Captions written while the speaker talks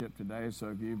fellowship today. So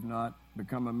if you've not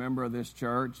become a member of this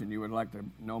church and you would like to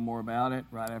know more about it,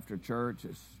 right after church,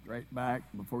 it's straight back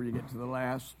before you get to the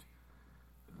last.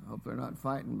 I hope they're not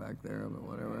fighting back there, but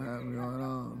whatever happened going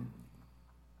on.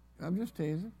 I'm just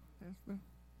teasing.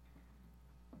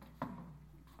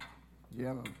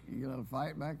 You got a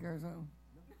fight back there or something?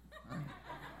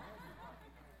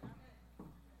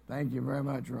 Thank you very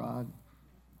much, Rod.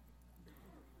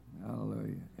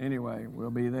 Hallelujah. Anyway,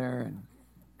 we'll be there, and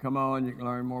come on, you can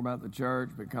learn more about the church,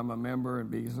 become a member, and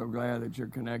be so glad that you're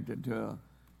connected to a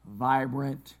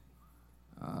vibrant,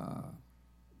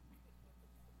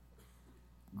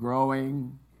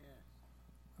 growing,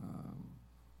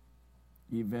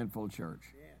 eventful church.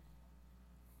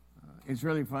 It's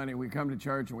really funny. We come to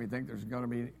church and we think there's going to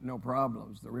be no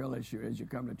problems. The real issue is you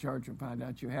come to church and find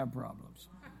out you have problems.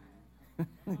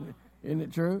 Isn't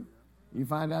it true? You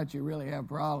find out you really have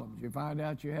problems. You find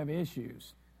out you have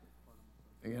issues.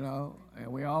 You know, and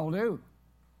we all do.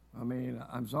 I mean,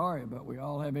 I'm sorry, but we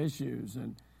all have issues.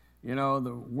 And, you know,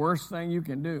 the worst thing you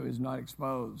can do is not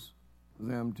expose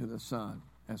them to the sun,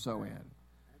 S-O-N.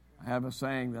 I have a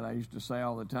saying that I used to say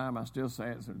all the time. I still say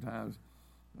it sometimes.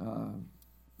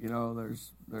 You know,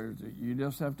 you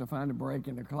just have to find a break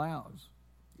in the clouds.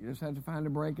 You just have to find a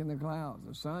break in the clouds.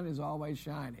 The sun is always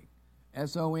shining,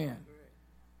 S-O-N.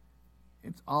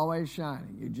 It's always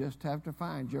shining. You just have to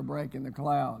find your break in the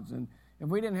clouds. And if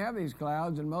we didn't have these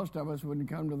clouds, then most of us wouldn't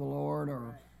come to the Lord,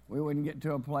 or we wouldn't get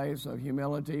to a place of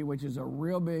humility, which is a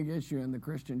real big issue in the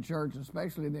Christian church,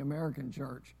 especially the American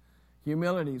church.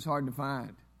 Humility is hard to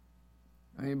find.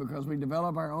 I mean, because we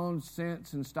develop our own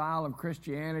sense and style of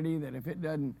Christianity that if it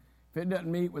doesn't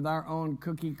meet with our own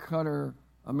cookie-cutter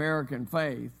American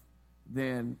faith,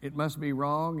 then it must be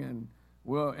wrong. And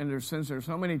since there's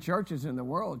so many churches in the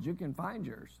world, you can find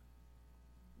yours.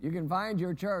 You can find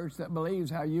your church that believes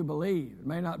how you believe. It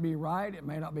may not be right, it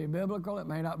may not be biblical, it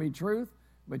may not be truth,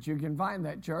 but you can find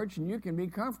that church and you can be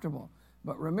comfortable.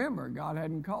 But remember, God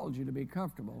hadn't called you to be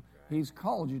comfortable. He's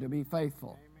called you to be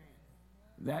faithful.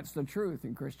 That's the truth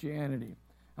in Christianity.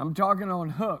 I'm talking on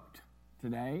Hooked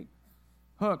today.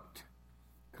 Hooked.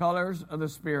 Colors of the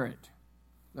Spirit.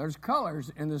 There's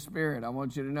colors in the Spirit, I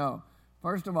want you to know.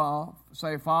 First of all,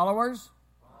 say followers.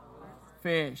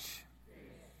 Fish.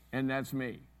 And that's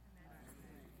me.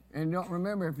 And don't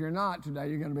remember, if you're not today,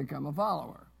 you're going to become a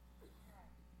follower.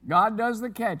 God does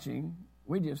the catching.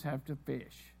 We just have to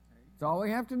fish. That's all we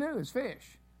have to do is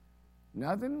fish.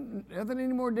 Nothing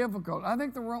any more difficult. I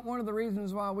think one of the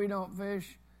reasons why we don't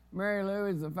fish, Mary Lou,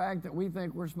 is the fact that we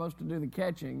think we're supposed to do the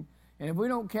catching. And if we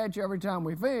don't catch every time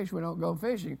we fish, we don't go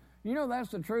fishing. You know that's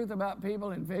the truth about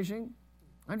people in fishing?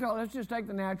 Let's just take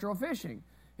the natural fishing.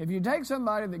 If you take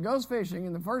somebody that goes fishing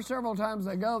and the first several times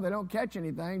they go, they don't catch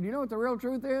anything, do you know what the real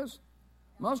truth is?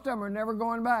 Most of them are never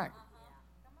going back.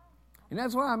 And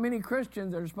that's why many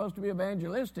Christians that are supposed to be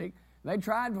evangelistic, they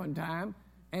tried one time,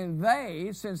 and they,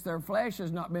 since their flesh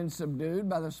has not been subdued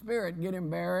by the Spirit, get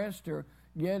embarrassed or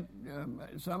get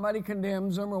somebody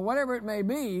condemns them or whatever it may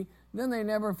be, then they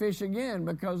never fish again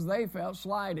because they felt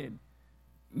slighted.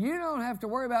 You don't have to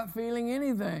worry about feeling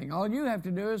anything. All you have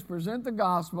to do is present the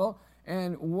gospel,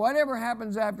 and whatever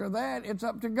happens after that, it's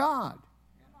up to God.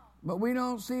 But we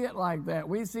don't see it like that.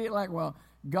 We see it like, well,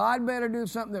 God better do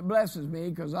something that blesses me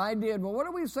because I did. Well, what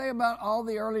do we say about all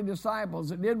the early disciples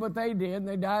that did what they did and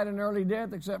they died an early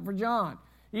death except for John?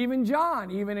 Even John,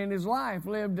 even in his life,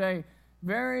 lived a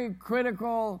very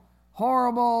critical,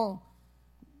 horrible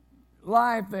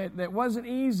life that wasn't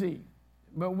easy.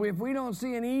 But if we don't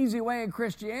see an easy way in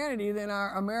Christianity, then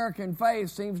our American faith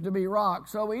seems to be rocked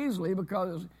so easily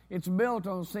because it's built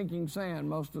on sinking sand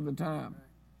most of the time.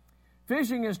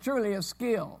 Fishing is truly a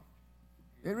skill.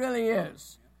 It really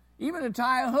is. Even to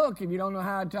tie a hook, if you don't know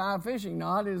how to tie a fishing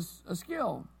knot, is a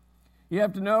skill. You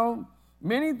have to know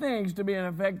many things to be an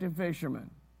effective fisherman.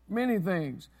 Many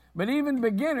things. But even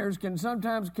beginners can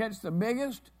sometimes catch the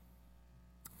biggest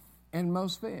and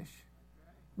most fish.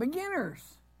 Beginners.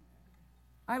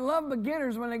 I love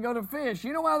beginners when they go to fish.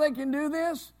 You know why they can do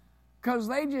this? Because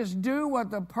they just do what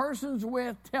the person's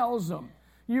with tells them.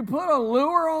 You put a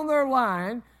lure on their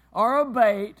line or a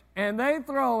bait, and they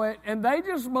throw it, and they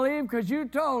just believe because you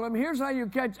told them, here's how you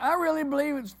catch. I really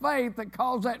believe it's faith that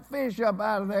calls that fish up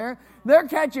out of there. They're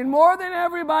catching more than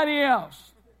everybody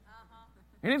else.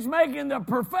 And it's making the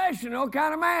professional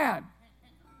kind of mad.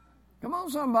 Come on,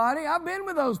 somebody. I've been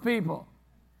with those people.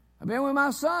 I've been with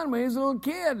my son when he was a little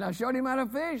kid, and I showed him how to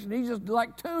fish, and he's just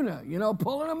like tuna,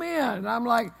 pulling them in. And I'm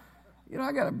like,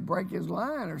 I got to break his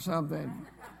line or something.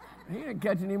 He didn't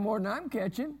catch any more than I'm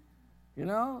catching,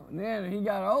 And then he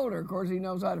got older. Of course, he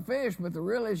knows how to fish, but the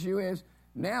real issue is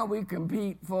now we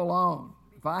compete full on.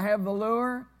 If I have the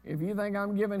lure, if you think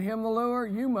I'm giving him the lure,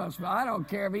 you must. I don't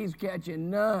care if he's catching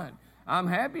none. I'm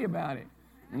happy about it.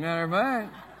 Matter of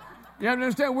fact, you have to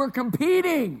understand, we're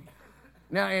competing.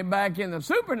 Now, back in the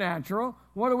supernatural,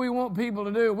 what do we want people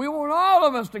to do? We want all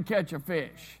of us to catch a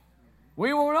fish.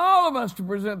 We want all of us to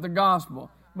present the gospel.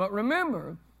 But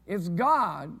remember, it's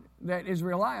God that is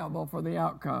reliable for the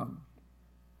outcome.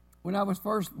 When I was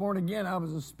first born again, I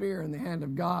was a spear in the hand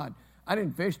of God. I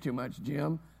didn't fish too much,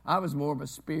 Jim. I was more of a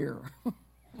spear.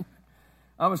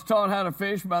 I was taught how to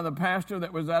fish by the pastor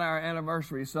that was at our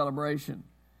anniversary celebration.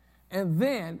 And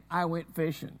then I went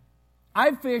fishing.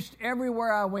 I fished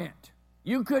everywhere I went.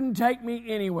 You couldn't take me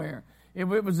anywhere.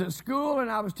 If it was at school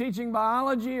and I was teaching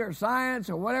biology or science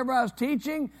or whatever I was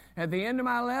teaching, at the end of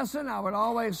my lesson, I would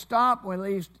always stop at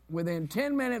least within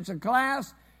 10 minutes of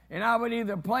class, and I would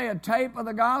either play a tape of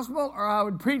the gospel or I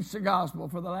would preach the gospel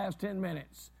for the last 10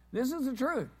 minutes. This is the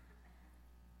truth.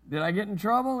 Did I get in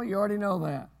trouble? You already know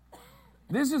that.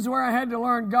 This is where I had to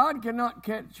learn God cannot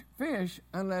catch fish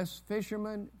unless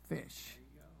fishermen fish.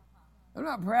 I'm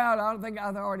not proud. I don't think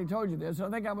I've already told you this. I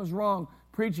think I was wrong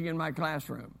preaching in my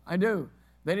classroom. I do.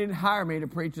 They didn't hire me to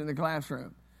preach in the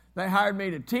classroom. They hired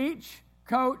me to teach,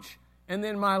 coach, and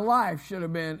then my life should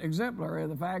have been exemplary of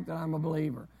the fact that I'm a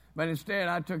believer. But instead,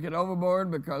 I took it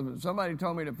overboard because when somebody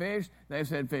told me to fish, they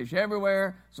said fish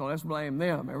everywhere, so let's blame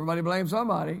them. Everybody blames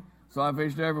somebody, so I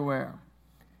fished everywhere.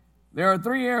 There are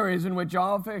 3 areas in which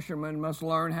all fishermen must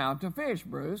learn how to fish,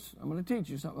 Bruce. I'm going to teach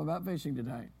you something about fishing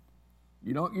today.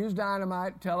 You don't use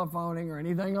dynamite, telephoning, or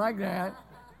anything like that.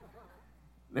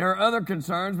 There are other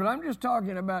concerns, but I'm just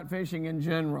talking about fishing in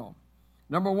general.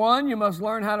 Number 1, you must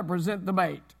learn how to present the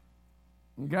bait.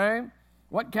 Okay?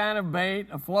 What kind of bait?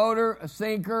 A floater, a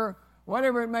sinker,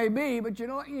 whatever it may be, but you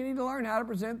know what? You need to learn how to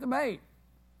present the bait.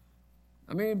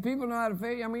 I mean, people know how to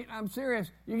fish. I mean, I'm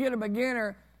serious. You get a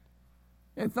beginner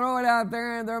and throw it out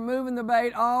there, and they're moving the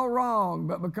bait all wrong,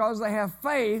 but because they have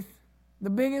faith, the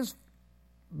biggest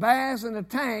bass in the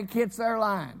tank hits their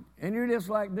line. And you're just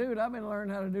like, dude, I've been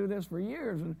learning how to do this for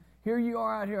years, and here you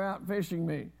are out here out fishing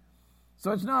me.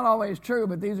 So it's not always true,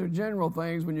 but these are general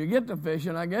things. When you get to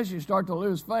fishing, I guess you start to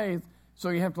lose faith, so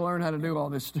you have to learn how to do all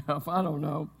this stuff. I don't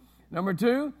know. Number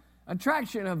 2,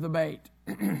 attraction of the bait.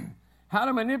 How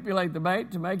to manipulate the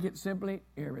bait to make it simply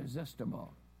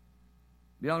irresistible.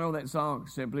 Y'all know that song,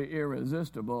 Simply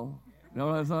Irresistible? You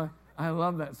know that song? I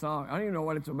love that song. I don't even know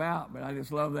what it's about, but I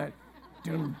just love that.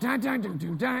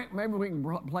 Maybe we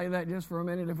can play that just for a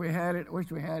minute if we had it. I wish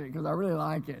we had it because I really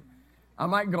like it. I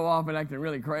might go off and acting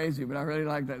really crazy, but I really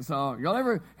like that song. Y'all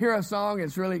ever hear a song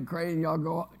that's really crazy and y'all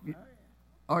go,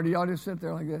 or do y'all just sit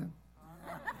there like that?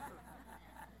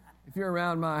 If you're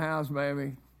around my house,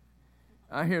 baby,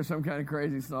 I hear some kind of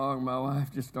crazy song, my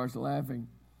wife just starts laughing.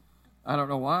 I don't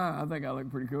know why. I think I look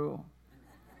pretty cool.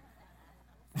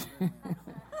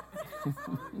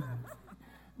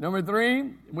 Number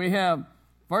 3, you have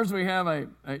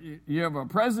a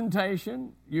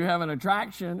presentation, you have an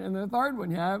attraction, and the third one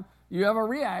you have a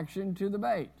reaction to the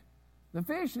bait. The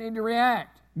fish need to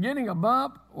react. Getting a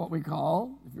bump, what we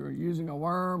call, if you're using a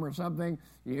worm or something,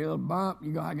 you get a little bump,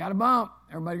 you go, I got a bump.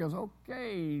 Everybody goes,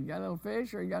 okay, you got a little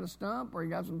fish, or you got a stump, or you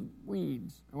got some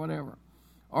weeds, or whatever.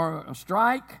 Or a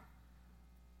strike,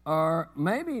 or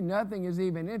maybe nothing is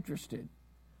even interested.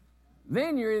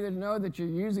 Then you either know that you're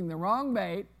using the wrong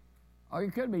bait, or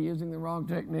you could be using the wrong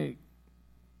technique.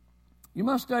 You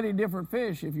must study different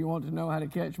fish if you want to know how to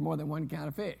catch more than one kind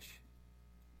of fish.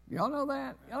 Y'all know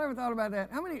that? Y'all ever thought about that?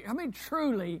 How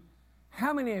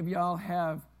many of y'all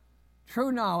have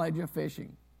true knowledge of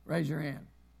fishing? Raise your hand.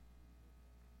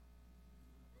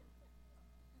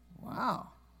 Wow.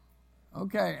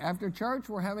 Okay, after church,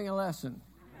 we're having a lesson.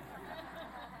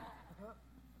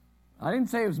 I didn't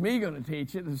say it was me going to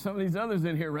teach it. There's some of these others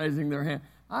in here raising their hand.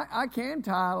 I can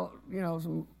tie,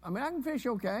 I can fish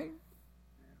okay.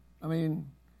 I mean,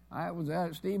 I was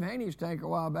at Steve Haney's tank a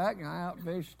while back, and I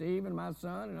outfished Steve and my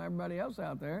son and everybody else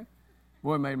out there.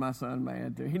 Boy, it made my son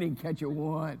mad, too. He didn't catch a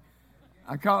one.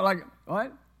 I caught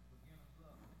what?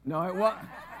 No, it was.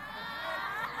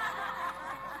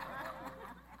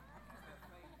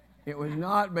 It was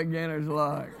not beginner's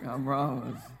luck, I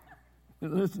promise.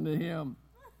 Listen to him.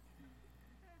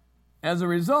 As a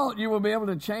result, you will be able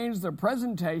to change the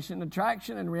presentation,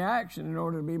 attraction, and reaction in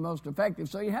order to be most effective.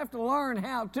 So you have to learn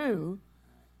how to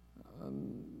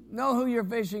know who you're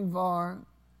fishing for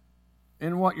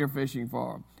and what you're fishing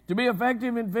for. To be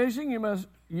effective in fishing, you must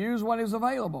use what is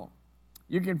available.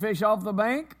 You can fish off the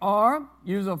bank or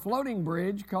use a floating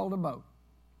bridge called a boat.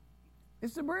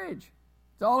 It's a bridge.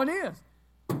 That's all it is.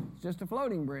 It's just a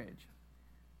floating bridge.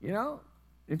 You know,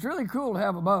 it's really cool to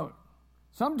have a boat.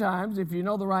 Sometimes, if you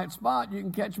know the right spot, you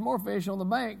can catch more fish on the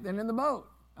bank than in the boat.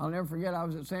 I'll never forget, I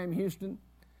was at Sam Houston,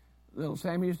 little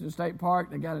Sam Houston State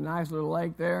Park. They got a nice little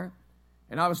lake there.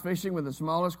 And I was fishing with the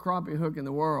smallest crappie hook in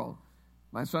the world.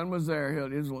 My son was there.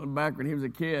 He was back when he was a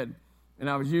kid. And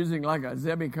I was using like a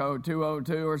Zebico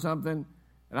 202 or something.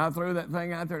 And I threw that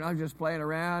thing out there, and I was just playing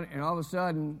around. And all of a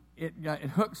sudden, it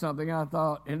hooked something, and I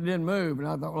thought, and it didn't move. And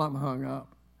I thought, well, I'm hung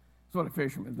up. That's what a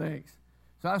fisherman thinks.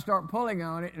 So I start pulling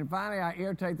on it, and finally I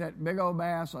irritate that big old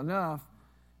bass enough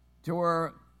to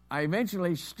where I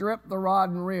eventually strip the rod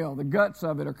and reel. The guts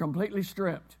of it are completely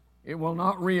stripped. It will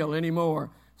not reel anymore.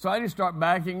 So I just start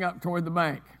backing up toward the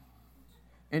bank.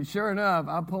 And sure enough,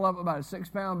 I pull up about a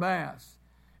 6-pound bass.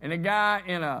 And a guy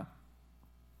in a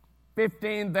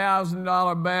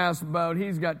 $15,000 bass boat,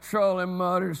 he's got trolling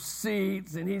motor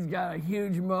seats, and he's got a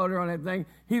huge motor on that thing.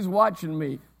 He's watching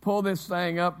me pull this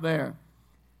thing up there.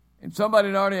 And somebody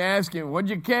had already asked him, what'd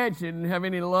you catch? He didn't have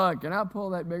any luck. And I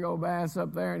pull that big old bass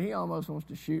up there, and he almost wants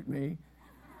to shoot me.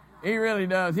 He really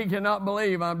does. He cannot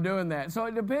believe I'm doing that. So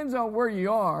it depends on where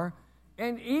you are.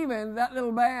 And even that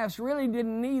little bass really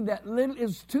didn't need that little.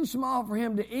 It's too small for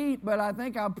him to eat, but I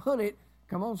think I put it,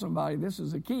 come on somebody, this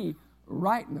is the key,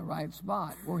 right in the right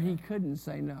spot where he couldn't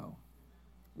say no.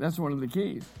 That's one of the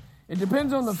keys. It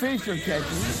depends on the fish you're catching.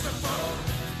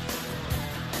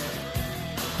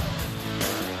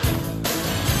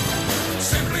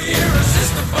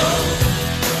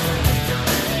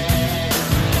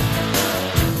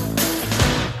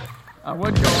 I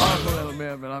would go off a little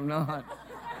bit, but I'm not.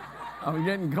 I'm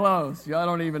getting close. Y'all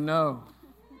don't even know.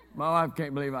 My wife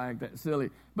can't believe I act that silly.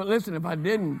 But listen, if I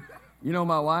didn't, you know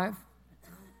my wife?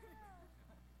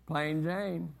 Plain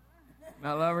Jane.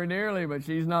 I love her dearly, but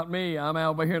she's not me. I'm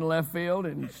out over here in the left field,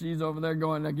 and she's over there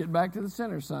going, now get back to the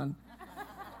center, son.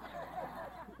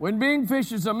 When being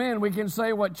fishers of men, we can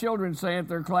say what children say at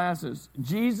their classes.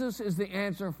 Jesus is the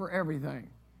answer for everything.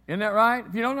 Isn't that right?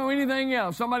 If you don't know anything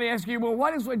else, somebody asks you, well,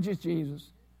 what is with just Jesus?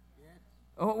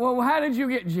 Well, how did you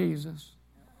get Jesus?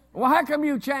 Well, how come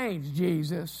you changed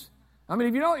Jesus? I mean,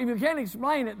 if you can't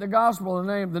explain it, the gospel,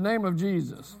 the name of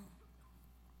Jesus.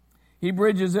 He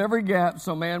bridges every gap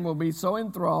so man will be so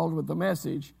enthralled with the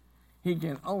message, he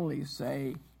can only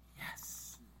say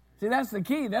yes. See, that's the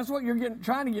key. That's what you're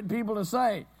trying to get people to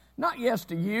say. Not yes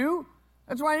to you.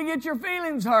 That's why you get your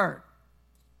feelings hurt.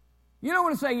 You don't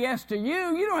want to say yes to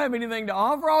you. You don't have anything to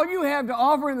offer. All you have to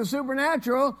offer in the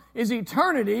supernatural is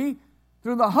eternity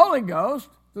through the Holy Ghost,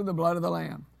 through the blood of the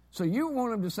Lamb. So you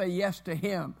want them to say yes to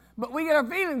Him. But we get our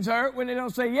feelings hurt when they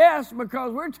don't say yes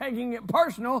because we're taking it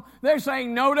personal. They're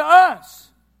saying no to us.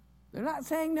 They're not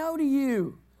saying no to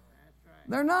you.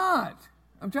 They're not.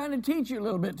 I'm trying to teach you a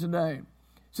little bit today.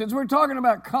 Since we're talking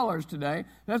about colors today,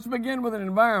 let's begin with an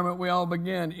environment we all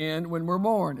begin in when we're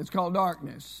born. It's called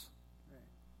darkness.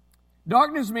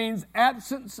 Darkness means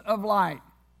absence of light.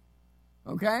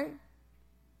 Okay?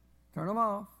 Turn them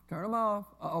off. Turn them off.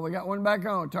 Uh-oh, we got one back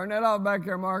on. Turn that off back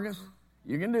there, Marcus.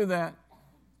 You can do that.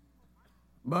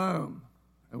 Boom.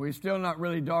 And we're still not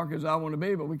really dark as I want to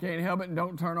be, but we can't help it, and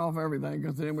don't turn off everything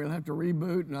because then we'll have to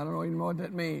reboot, and I don't even know what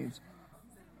that means.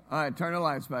 All right, turn the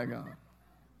lights back on.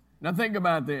 Now think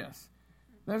about this.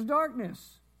 There's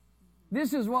darkness.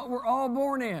 This is what we're all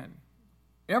born in.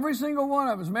 Every single one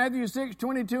of us. Matthew 6,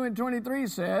 22 and 23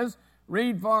 says,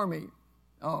 read for me.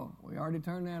 Oh, we already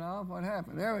turned that off? What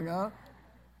happened? There we go.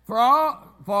 For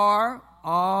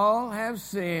all have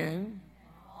sinned.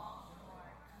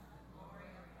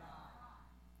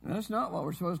 That's not what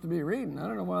we're supposed to be reading. I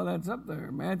don't know why that's up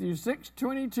there. Matthew 6,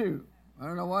 22. I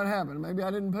don't know what happened. Maybe I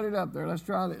didn't put it up there. Let's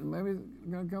try it. Maybe it's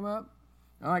going to come up.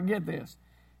 All right, get this.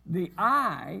 The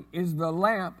eye is the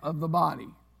lamp of the body,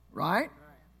 right?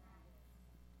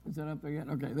 Is that up there yet?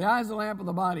 Okay, the eye is the lamp of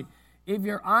the body. If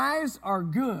your eyes are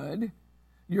good,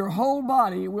 your whole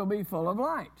body will be full of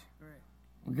light.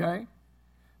 Okay?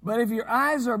 But if your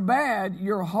eyes are bad,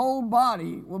 your whole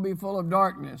body will be full of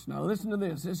darkness. Now listen to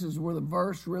this. This is where the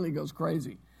verse really goes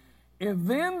crazy. If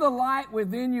then the light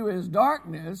within you is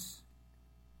darkness,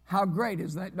 how great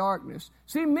is that darkness?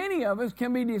 See, many of us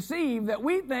can be deceived that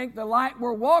we think the light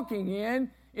we're walking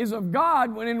in is of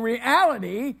God, when in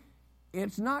reality,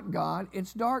 it's not God,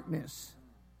 it's darkness.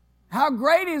 How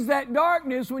great is that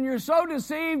darkness when you're so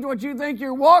deceived what you think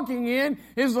you're walking in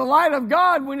is the light of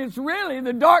God when it's really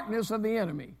the darkness of the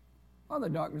enemy or the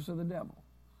darkness of the devil.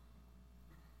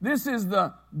 This is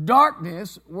the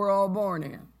darkness we're all born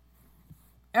in.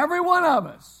 Every one of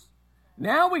us.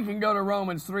 Now we can go to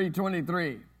Romans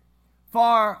 3:23.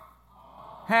 For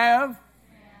have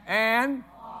and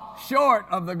short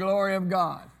of the glory of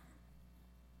God.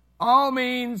 All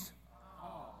means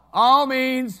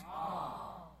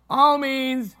All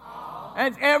means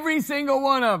that's every single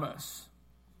one of us.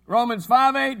 Romans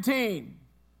 5:18.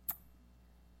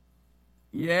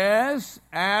 Yes,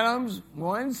 Adam's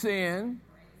one sin.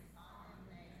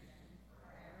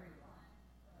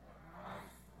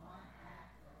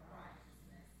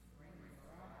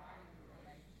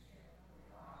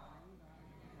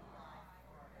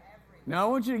 Now I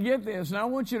want you to get this, and I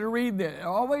want you to read this.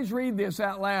 Always read this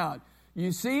out loud.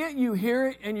 You see it, you hear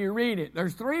it, and you read it.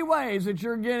 There's three ways that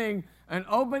you're getting an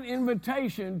open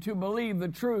invitation to believe the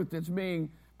truth that's being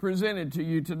presented to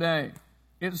you today.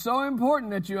 It's so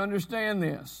important that you understand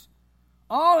this.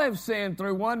 All have sinned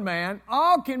through one man.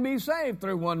 All can be saved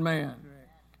through one man.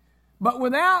 But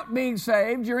without being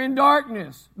saved, you're in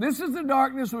darkness. This is the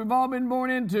darkness we've all been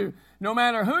born into. No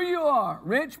matter who you are,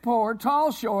 rich, poor,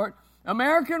 tall, short,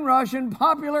 American, Russian,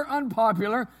 popular,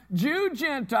 unpopular, Jew,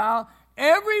 Gentile,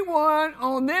 everyone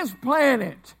on this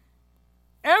planet,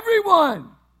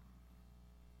 everyone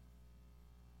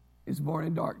is born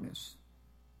in darkness.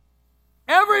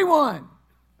 Everyone.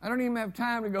 I don't even have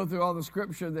time to go through all the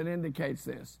scripture that indicates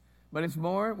this. But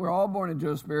we're all born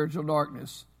into a spiritual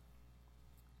darkness.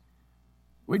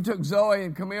 We took Zoe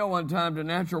and Camille one time to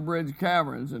Natural Bridge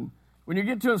Caverns, and when you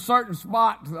get to a certain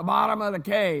spot to the bottom of the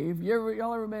cave,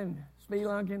 y'all ever been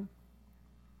spelunking?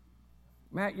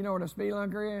 Matt, you know what a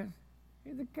spelunker is?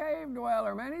 He's a cave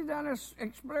dweller, man. He's done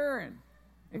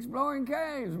exploring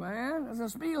caves, man.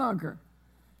 That's a spelunker.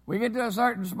 We get to a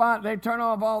certain spot, they turn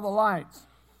off all the lights.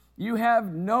 You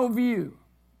have no view.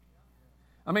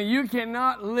 I mean, you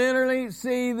cannot literally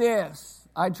see this.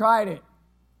 I tried it.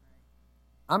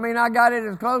 I mean, I got it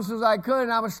as close as I could,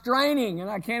 and I was straining, and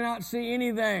I cannot see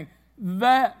anything.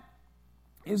 That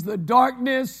is the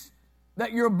darkness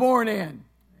that you're born in.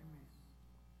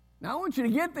 Now, I want you to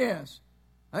get this.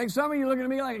 I think some of you are looking at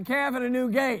me like a calf at a new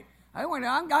gate. I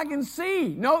can see.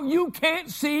 No, you can't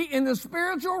see in the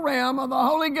spiritual realm of the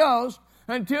Holy Ghost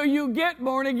until you get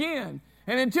born again.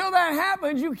 And until that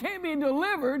happens, you can't be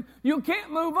delivered. You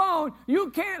can't move on. You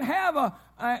can't have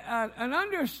an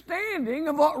understanding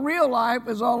of what real life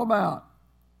is all about.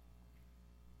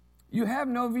 You have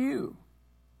no view.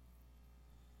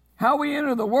 How we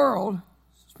enter the world,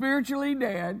 spiritually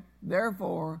dead,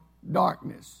 therefore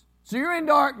darkness. So you're in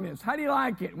darkness. How do you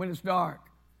like it when it's dark?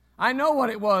 I know what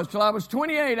it was. Till I was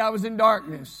 28, I was in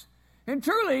darkness. And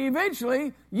truly,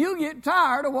 eventually, you get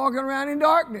tired of walking around in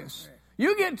darkness.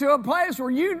 You get to a place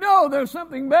where you know there's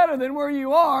something better than where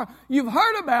you are. You've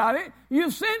heard about it.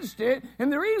 You've sensed it.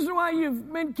 And the reason why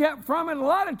you've been kept from it a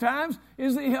lot of times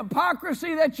is the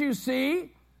hypocrisy that you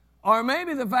see, or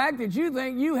maybe the fact that you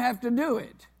think you have to do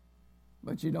it,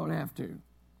 but you don't have to.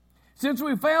 Since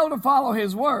we fail to follow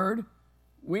His Word,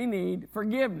 we need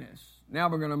forgiveness. Now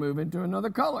we're going to move into another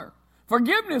color.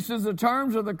 Forgiveness is the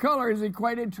terms of the color is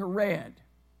equated to red.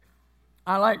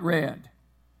 I like red.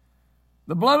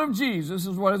 The blood of Jesus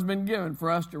is what has been given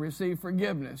for us to receive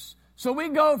forgiveness. So we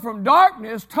go from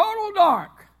darkness, total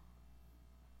dark.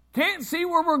 Can't see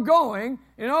where we're going,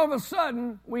 and all of a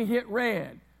sudden we hit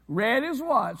red. Red is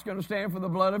what? It's going to stand for the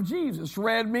blood of Jesus.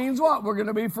 Red means what? We're going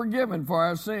to be forgiven for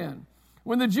our sin.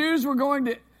 When the Jews were going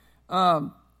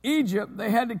to Egypt, they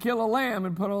had to kill a lamb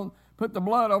and put the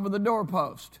blood over the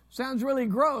doorpost. Sounds really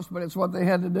gross, but it's what they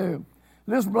had to do.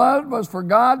 This blood was for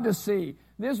God to see.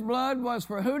 This blood was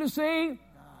for who to see?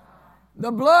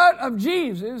 The blood of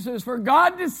Jesus is for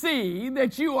God to see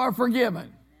that you are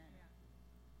forgiven.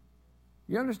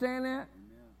 You understand that?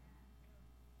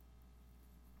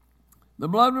 The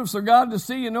blood was for God to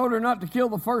see in order not to kill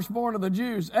the firstborn of the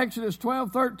Jews. Exodus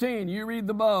 12:13, you read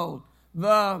the bold.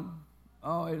 I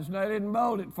didn't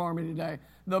bold it for me today.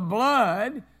 The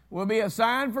blood will be a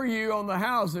sign for you on the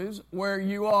houses where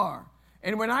you are.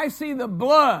 And when I see the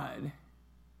blood,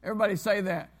 everybody say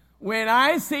that. When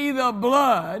I see the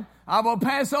blood, I will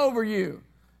pass over you.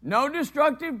 No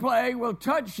destructive plague will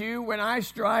touch you when I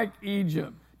strike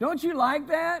Egypt. Don't you like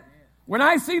that? When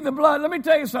I see the blood, let me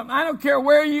tell you something. I don't care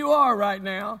where you are right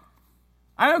now.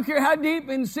 I don't care how deep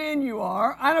in sin you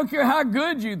are. I don't care how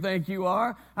good you think you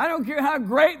are. I don't care how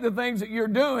great the things that you're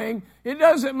doing. It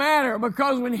doesn't matter,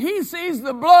 because when He sees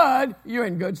the blood, you're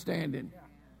in good standing.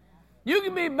 You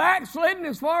can be backslidden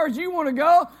as far as you want to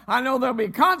go. I know there'll be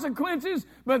consequences,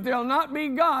 but there'll not be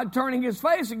God turning His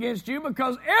face against you,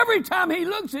 because every time He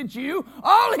looks at you,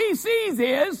 all He sees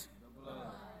is the blood.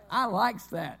 I likes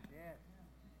that.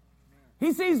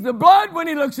 He sees the blood when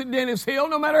He looks at Dennis Hill,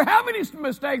 no matter how many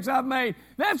mistakes I've made.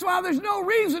 That's why there's no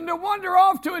reason to wander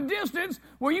off to a distance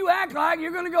where you act like you're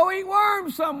going to go eat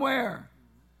worms somewhere.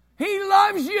 He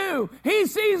loves you. He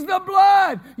sees the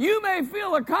blood. You may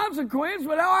feel a consequence,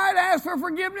 but all right, ask for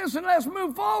forgiveness and let's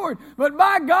move forward. But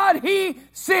by God, He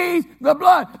sees the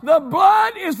blood. The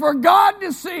blood is for God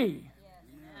to see.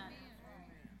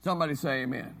 Somebody say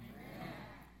amen.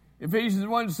 Ephesians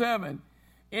 1:7.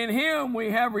 In Him we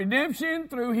have redemption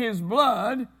through His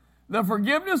blood, the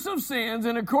forgiveness of sins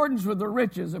in accordance with the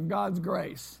riches of God's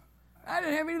grace. That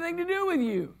didn't have anything to do with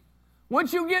you.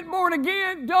 Once you get born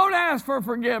again, don't ask for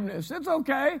forgiveness. It's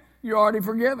okay. You're already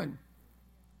forgiven.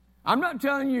 I'm not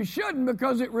telling you shouldn't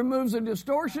because it removes a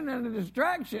distortion and a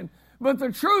distraction. But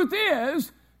the truth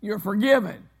is, you're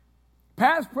forgiven.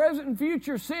 Past, present, and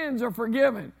future sins are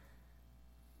forgiven.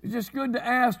 It's just good to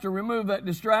ask to remove that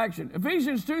distraction.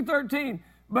 Ephesians 2:13.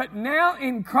 But now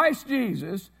in Christ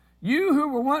Jesus, you who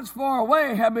were once far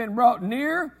away have been brought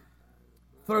near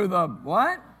through the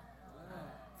what?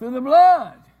 Through the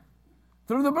blood.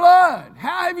 Through the blood.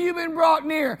 How have you been brought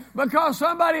near? Because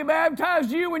somebody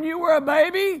baptized you when you were a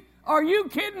baby? Are you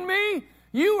kidding me?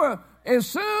 As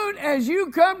soon as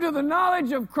you come to the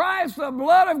knowledge of Christ, the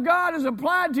blood of God is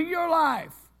applied to your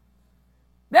life.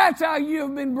 That's how you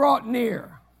have been brought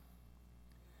near.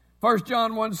 1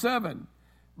 John 1:7.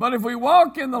 But if we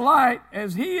walk in the light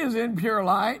as He is in pure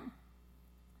light,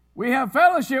 we have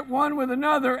fellowship one with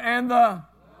another, and the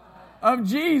of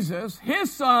Jesus,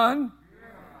 His Son,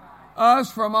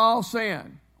 us from all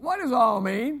sin. What does all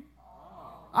mean?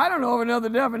 I don't know of another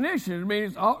definition. It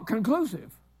means all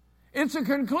conclusive. It's a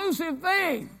conclusive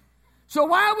thing. So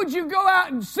why would you go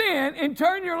out and sin and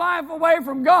turn your life away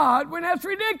from God when that's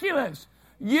ridiculous?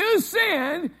 You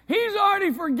sinned. He's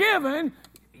already forgiven.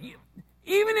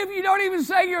 Even if you don't even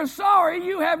say you're sorry,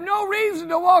 you have no reason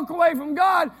to walk away from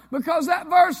God, because that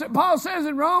verse that Paul says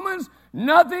in Romans,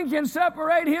 nothing can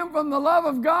separate him from the love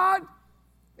of God.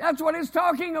 That's what it's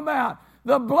talking about.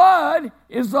 The blood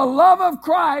is the love of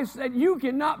Christ that you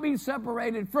cannot be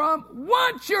separated from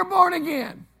once you're born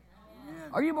again.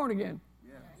 Amen. Are you born again?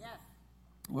 Yes.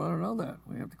 Well, I don't know that.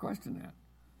 We have to question that.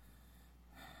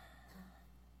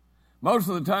 Most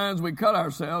of the times we cut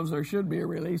ourselves, there should be a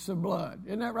release of blood.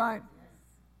 Isn't that right?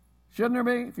 Shouldn't there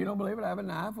be? If you don't believe it, I have a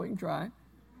knife. We can try.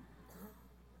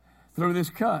 Through this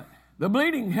cut. The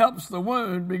bleeding helps the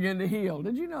wound begin to heal.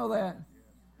 Did you know that?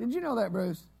 Did you know that,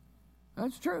 Bruce?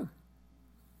 That's true.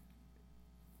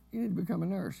 You need to become a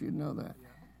nurse. You'd know that.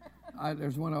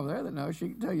 There's one over there that knows. She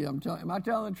can tell you. Am I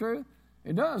telling the truth?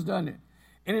 It does, doesn't it?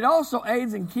 And it also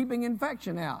aids in keeping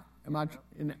infection out. I'm going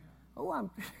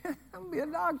to be a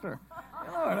doctor.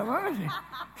 Lord have mercy.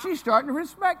 She's starting to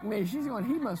respect me. She's going,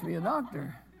 he must be a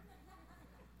doctor.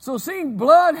 So seeing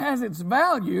blood has its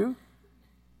value,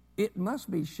 it must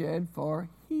be shed for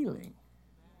healing.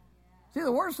 See,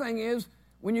 the worst thing is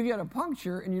when you get a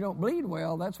puncture and you don't bleed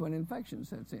well, that's when infection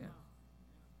sets in.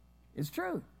 It's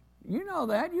true. You know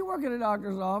that. You work at a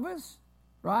doctor's office,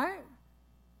 right?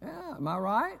 Yeah, am I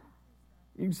right?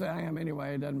 You can say I am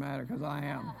anyway. It doesn't matter because I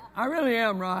am. I really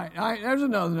am right. There's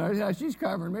another nurse. She's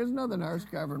covering me. There's another nurse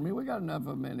covering me. We got enough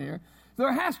of them in here.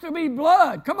 There has to be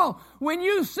blood. Come on. When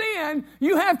you sin,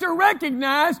 you have to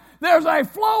recognize there's a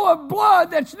flow of blood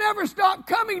that's never stopped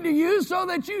coming to you, so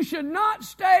that you should not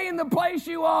stay in the place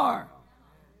you are.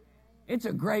 It's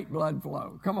a great blood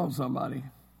flow. Come on, somebody.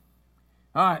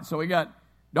 All right, so we got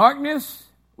darkness.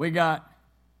 We got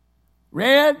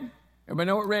red. Everybody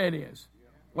know what red is?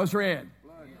 What's red?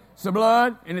 It's the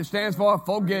blood, and it stands for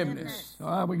forgiveness. All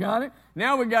right, we got it?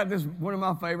 Now we got this, one of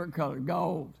my favorite colors,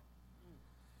 gold.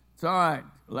 It's all right.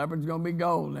 Leopard's going to be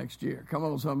gold next year. Come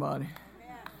on, somebody.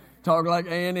 Talk like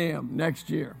A&M next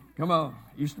year. Come on.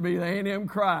 Used to be the A&M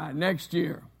cry next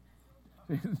year.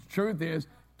 The truth is,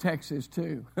 Texas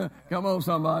too. Come on,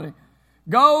 somebody.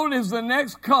 Gold is the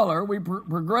next color we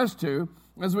progress to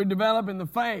as we develop in the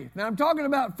faith. Now, I'm talking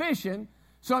about fishing,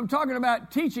 so I'm talking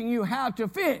about teaching you how to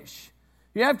fish.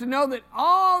 You have to know that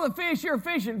all the fish you're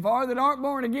fishing for that aren't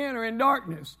born again are in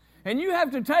darkness. And you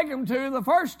have to take them to the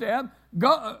first step.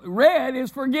 Red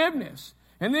is forgiveness.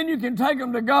 And then you can take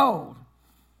them to gold.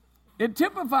 It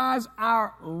typifies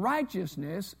our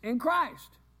righteousness in Christ.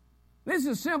 This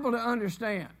is simple to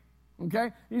understand.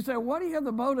 Okay? You say, why do you have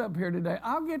the boat up here today?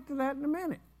 I'll get to that in a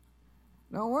minute.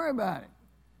 Don't worry about it.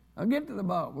 I'll get to the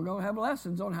boat. We're going to have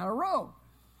lessons on how to row.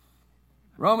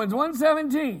 Romans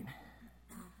 1:17.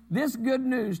 This good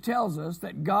news tells us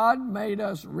that God made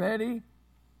us ready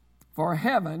for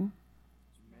heaven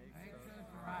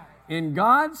in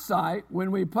God's sight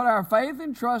when we put our faith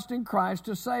and trust in Christ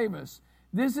to save us.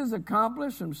 This is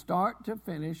accomplished from start to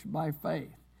finish by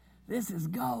faith. This is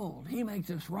gold. He makes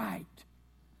us right.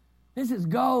 This is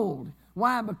gold.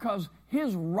 Why? Because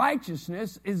His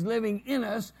righteousness is living in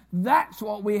us. That's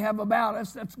what we have about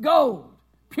us. That's gold,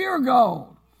 pure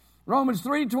gold. Romans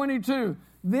 3:22.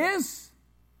 This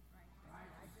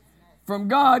from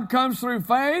God comes through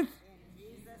faith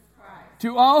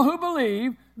to all who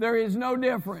believe. There is no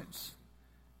difference.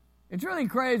 It's really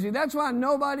crazy. That's why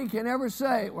nobody can ever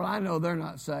say, well, I know they're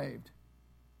not saved.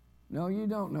 No, you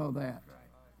don't know that.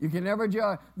 You can never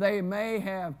judge. They may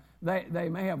have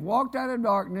walked out of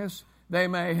darkness. They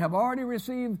may have already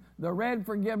received the red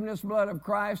forgiveness blood of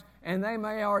Christ, and they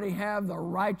may already have the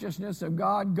righteousness of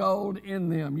God, gold, in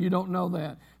them. You don't know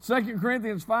that. 2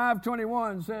 Corinthians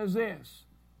 5:21 says this,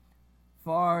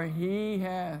 for He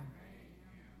hath...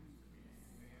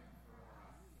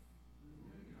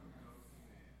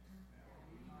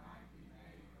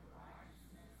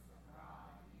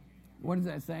 What is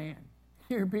that saying?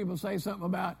 You hear people say something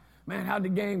about, man, how'd the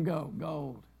game go?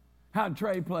 Gold. How'd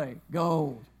Trey play?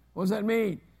 Gold. What does that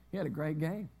mean? He had a great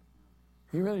game.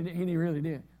 He really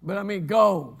did. But I mean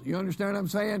gold. You understand what I'm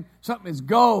saying? Something is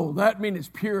gold. That means it's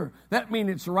pure. That means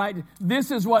it's right.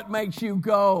 This is what makes you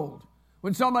gold.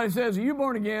 When somebody says, are you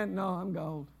born again? No, I'm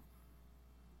gold.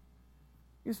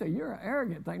 You say, you're an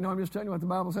arrogant thing. No, I'm just telling you what the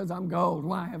Bible says. I'm gold.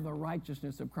 Why? I have the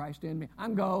righteousness of Christ in me.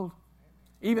 I'm gold.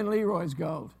 Even Leroy's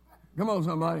gold. Come on,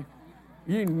 somebody.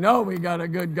 You know we got a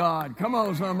good God. Come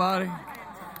on, somebody.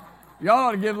 Y'all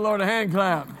ought to give the Lord a hand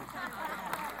clap.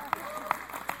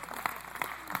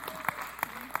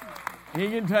 He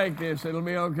can take this. It'll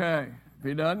be okay. If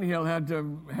he doesn't, he'll have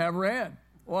to have red.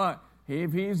 What?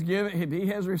 If he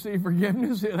has received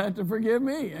forgiveness, he'll have to forgive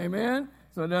me. Amen?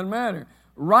 So it doesn't matter.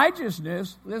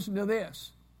 Righteousness, listen to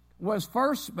this, was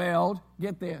first spelled,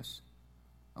 get this.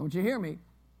 I want you to hear me.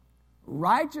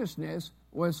 Righteousness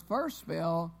was first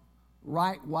spelled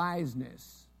right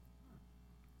wiseness.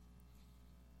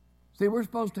 See, we're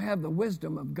supposed to have the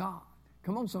wisdom of God.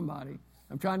 Come on, somebody.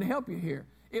 I'm trying to help you here.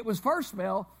 It was first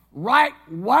spelled right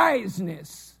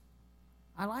wiseness.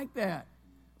 I like that.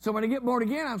 So when I get born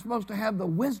again, I'm supposed to have the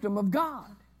wisdom of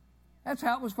God. That's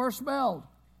how it was first spelled.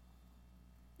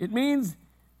 It means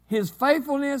His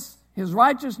faithfulness, His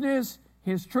righteousness,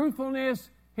 His truthfulness,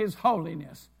 His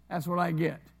holiness. That's what I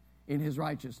get in His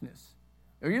righteousness.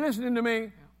 Are you listening to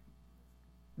me?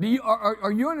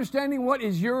 Are you understanding what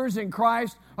is yours in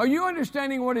Christ? Are you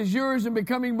understanding what is yours in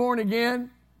becoming born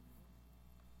again?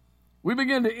 We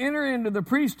begin to enter into the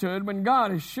priesthood when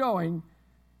God is showing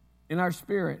in our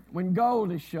spirit, when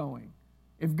gold is showing.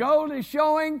 If gold is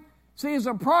showing, see, it's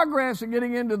a progress of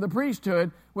getting into the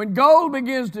priesthood. When gold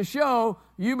begins to show,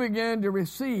 you begin to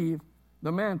receive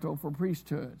the mantle for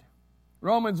priesthood.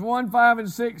 Romans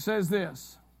 1:5-6 says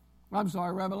this.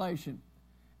 Revelation.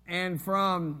 And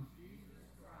from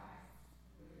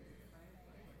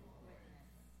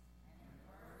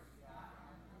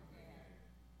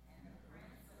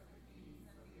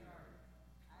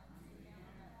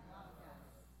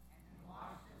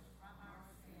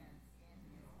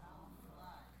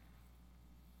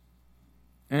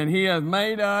and He hath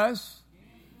made us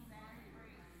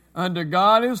unto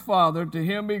God His Father, to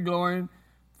Him be glory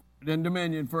and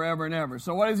dominion forever and ever.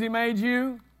 So what has He made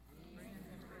you?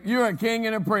 You're a king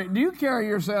and a priest. Do you carry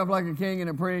yourself like a king and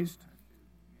a priest?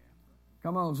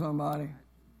 Come on, somebody.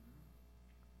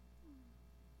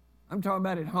 I'm talking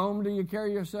about at home. Do you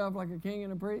carry yourself like a king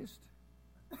and a priest?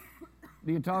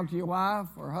 Do you talk to your wife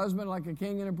or husband like a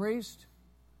king and a priest?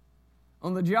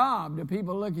 On the job, do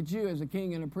people look at you as a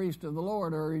king and a priest of the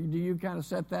Lord, or do you kind of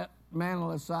set that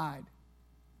mantle aside?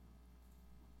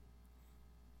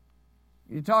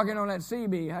 You're talking on that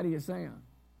CB, how do you sound?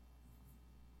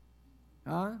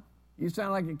 Huh? You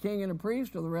sound like a king and a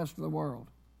priest or the rest of the world?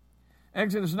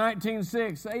 Exodus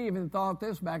 19:6, they even thought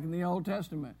this back in the Old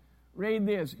Testament. Read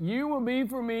this. You will be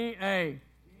for me a...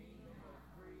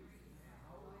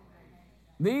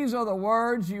 These are the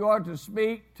words you are to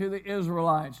speak to the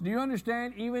Israelites. Do you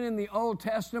understand? Even in the Old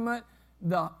Testament,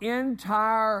 the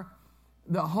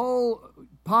whole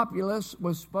populace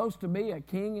was supposed to be a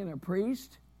king and a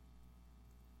priest.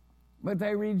 But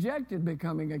they rejected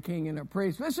becoming a king and a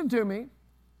priest. Listen to me.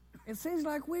 It seems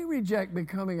like we reject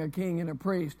becoming a king and a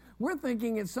priest. We're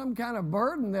thinking it's some kind of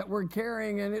burden that we're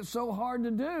carrying, and it's so hard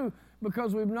to do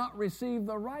because we've not received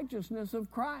the righteousness of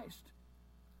Christ.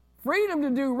 Freedom to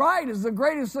do right is the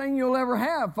greatest thing you'll ever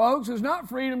have, folks. It's not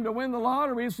freedom to win the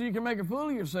lottery so you can make a fool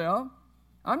of yourself.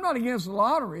 I'm not against the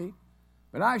lottery,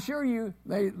 but I assure you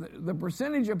the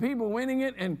percentage of people winning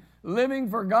it and living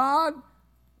for God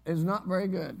is not very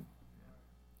good.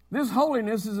 This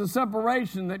holiness is a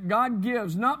separation that God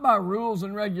gives not by rules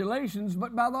and regulations,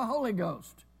 but by the Holy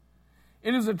Ghost.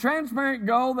 It is a transparent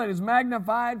gold that is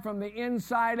magnified from the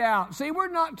inside out. See, we're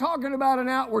not talking about an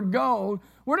outward gold.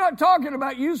 We're not talking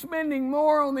about you spending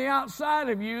more on the outside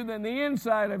of you than the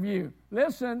inside of you.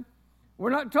 Listen, we're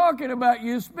not talking about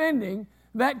you spending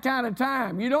that kind of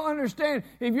time. You don't understand.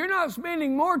 If you're not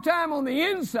spending more time on the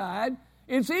inside,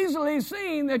 it's easily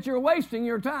seen that you're wasting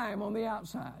your time on the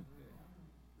outside.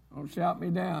 Don't shout me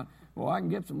down. Well, I can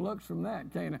get some looks from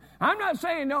that, can't I? I'm not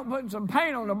saying don't put some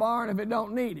paint on the barn if it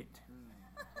don't need it.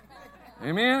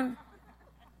 Amen?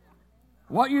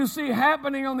 What you see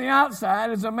happening on the outside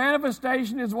is a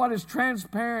manifestation is what is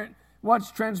transparent,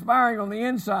 what's transpiring on the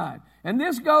inside. And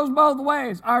this goes both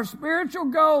ways. Our spiritual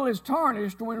gold is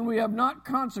tarnished when we have not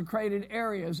consecrated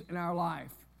areas in our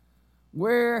life.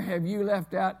 Where have you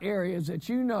left out areas that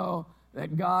you know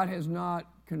that God is not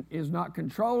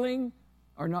controlling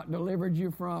or not delivered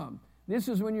you from? This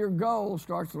is when your gold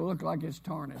starts to look like it's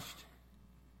tarnished.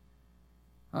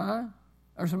 Huh?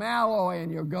 There's some alloy in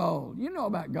your gold. You know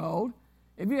about gold.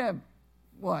 If you have,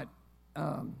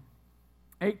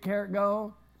 8-karat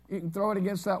gold, you can throw it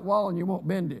against that wall and you won't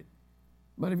bend it.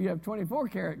 But if you have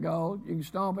 24-karat gold, you can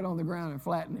stomp it on the ground and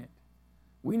flatten it.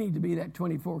 We need to be that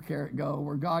 24-karat gold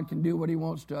where God can do what He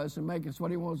wants to us and make us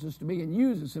what He wants us to be and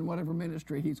use us in whatever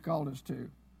ministry He's called us to.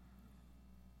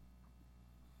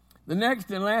 The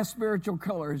next and last spiritual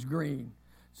color is green.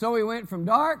 So we went from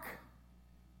dark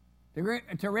to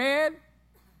red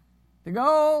to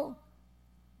gold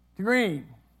to green.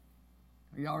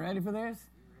 Are y'all ready for this?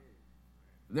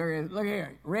 There is. Look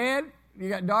here. Red, you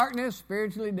got darkness,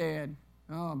 spiritually dead.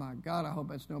 Oh, my God, I hope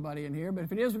that's nobody in here. But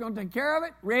if it is, we're going to take care of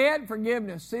it. Red,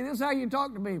 forgiveness. See, this is how you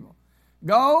talk to people.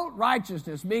 Gold,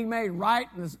 righteousness, being made right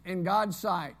in God's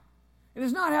sight. It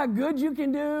is not how good you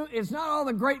can do. It's not all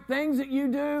the great things that you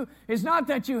do. It's not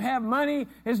that you have money.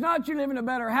 It's not you live in a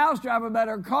better house, drive a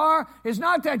better car. It's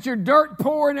not that you're dirt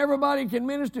poor and everybody can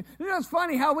minister. You know, it's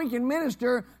funny how we can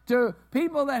minister to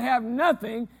people that have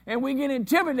nothing and we get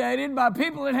intimidated by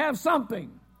people that have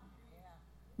something.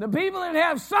 The people that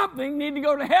have something need to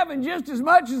go to heaven just as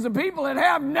much as the people that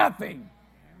have nothing.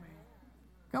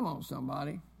 Come on,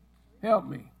 somebody. Help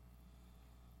me.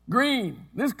 Green.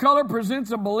 This color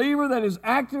presents a believer that is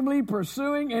actively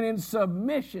pursuing and in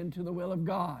submission to the will of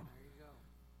God.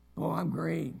 Oh, I'm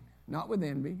green. Not with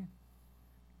envy.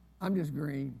 I'm just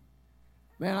green.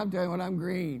 Man, I'm telling you what, I'm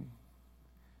green.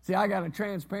 See, I got a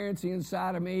transparency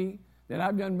inside of me that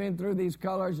I've been through these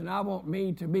colors, and I want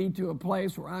me to be to a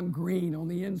place where I'm green on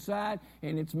the inside,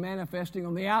 and it's manifesting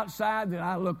on the outside that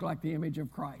I look like the image of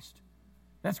Christ.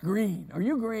 That's green. Are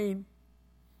you green?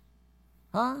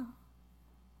 Huh?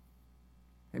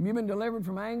 Have you been delivered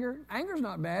from anger? Anger's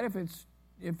not bad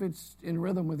if it's in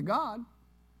rhythm with God.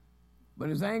 But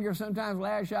does anger sometimes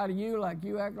lash out of you like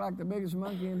you act like the biggest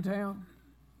monkey in town?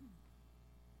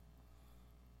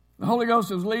 The Holy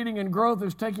Ghost is leading and growth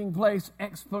is taking place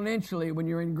exponentially when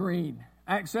you're in green.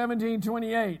 Acts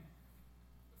 17:28.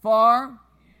 For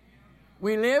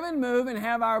we live and move and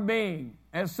have our being.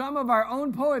 As some of our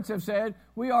own poets have said,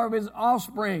 we are of His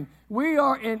offspring. We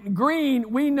are in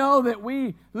green. We know that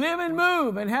we live and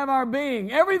move and have our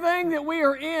being. Everything that we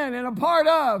are in and a part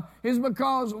of is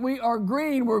because we are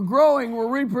green. We're growing. We're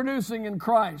reproducing in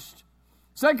Christ.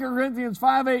 2 Corinthians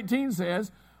 5:18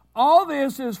 says, all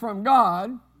this is from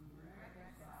God,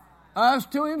 us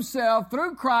to Himself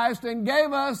through Christ, and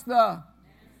gave us the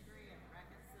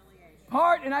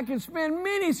part, and I can spend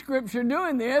many scripture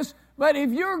doing this, but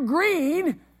if you're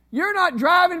green, you're not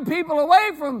driving people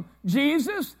away from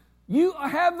Jesus. You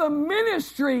have the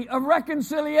ministry of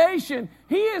reconciliation.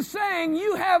 He is saying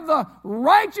you have the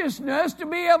righteousness to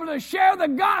be able to share the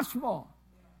gospel.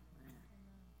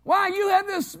 Why? You have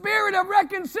the spirit of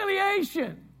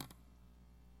reconciliation.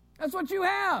 That's what you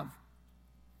have.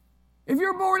 If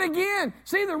you're born again,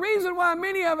 see, the reason why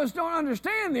many of us don't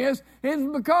understand this is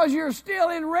because you're still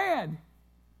in red.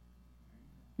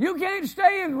 You can't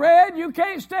stay in red. You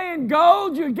can't stay in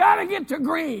gold. You got to get to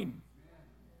green.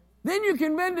 Then you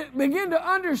can begin to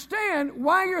understand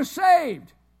why you're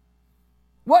saved,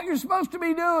 what you're supposed to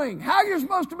be doing, how you're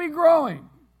supposed to be growing.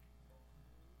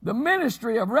 The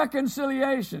ministry of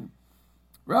reconciliation.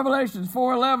 Revelation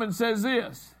 4:11 says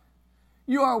this,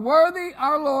 you are worthy,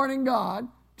 our Lord and God,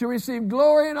 to receive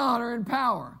glory and honor and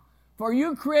power. For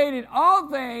you created all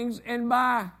things, and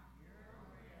by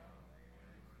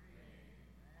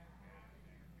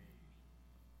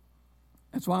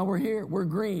that's why we're here. We're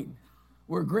green.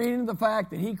 We're green in the fact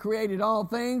that He created all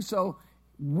things, so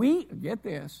we, get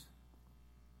this,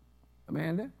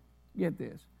 Amanda, get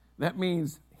this. That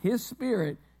means His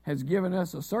Spirit has given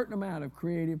us a certain amount of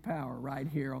creative power right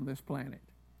here on this planet.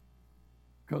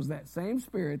 Because that same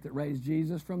Spirit that raised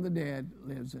Jesus from the dead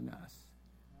lives in us.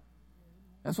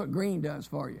 That's what green does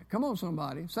for you. Come on,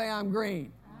 somebody. Say, I'm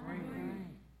green. I'm green.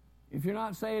 If you're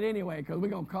not, say it anyway, because we're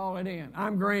going to call it in.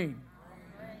 I'm green.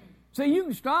 I'm green. See, you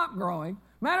can stop growing.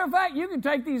 Matter of fact, you can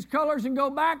take these colors and go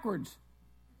backwards.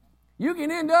 You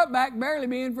can end up back barely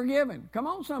being forgiven. Come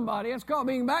on, somebody. It's called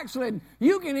being backslidden.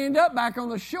 You can end up back on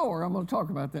the shore. I'm going to talk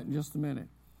about that in just a minute.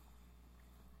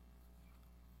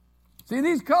 See,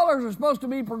 these colors are supposed to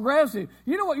be progressive.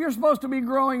 You know what you're supposed to be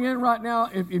growing in right now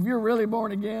if you're really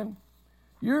born again?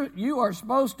 You are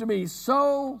supposed to be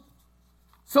so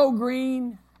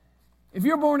green. If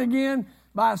you're born again,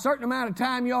 by a certain amount of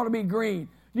time, you ought to be green.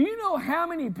 Do you know how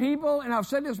many people, and I've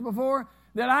said this before,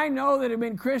 that I know that have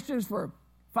been Christians for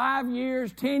 5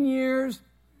 years, 10 years,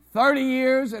 30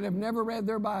 years, that have never read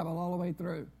their Bible all the way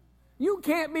through? You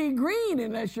can't be green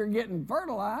unless you're getting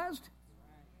fertilized.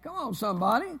 Come on,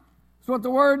 somebody. That's what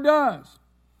the Word does.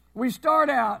 We start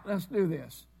out, let's do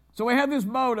this. So we have this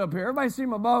boat up here. Everybody see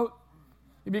my boat?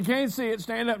 If you can't see it,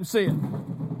 stand up and see it.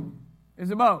 It's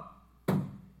a boat.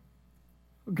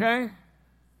 Okay?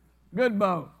 Good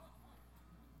boat.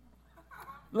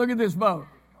 Look at this boat.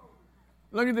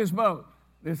 Look at this boat.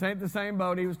 This ain't the same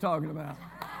boat he was talking about.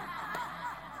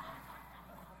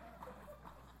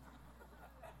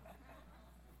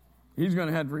 He's going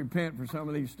to have to repent for some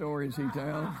of these stories he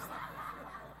tells.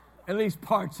 At least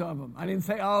parts of them. I didn't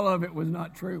say all of it was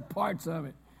not true. Parts of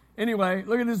it. Anyway,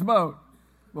 look at this boat.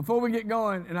 Before we get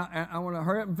going, and I want to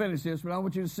hurry up and finish this, but I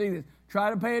want you to see this.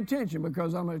 Try to pay attention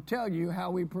because I'm going to tell you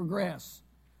how we progress.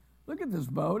 Look at this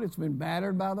boat. It's been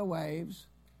battered by the waves.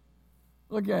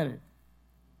 Look at it.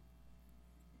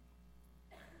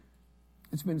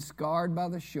 It's been scarred by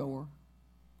the shore.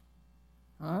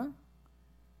 Huh?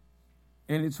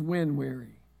 And it's wind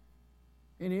weary.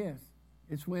 It is.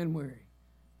 It's wind weary.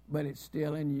 But it's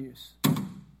still in use.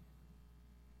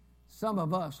 Some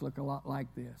of us look a lot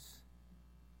like this.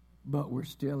 But we're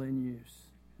still in use.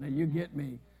 Now you get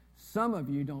me. Some of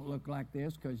you don't look like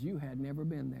this because you had never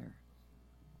been there.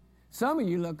 Some of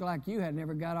you look like you had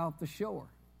never got off the shore.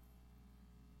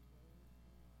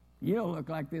 You don't look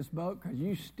like this boat because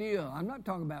you still, I'm not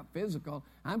talking about physical,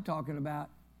 I'm talking about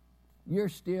you're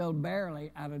still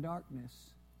barely out of darkness.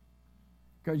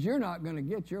 Because you're not going to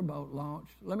get your boat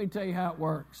launched. Let me tell you how it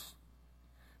works.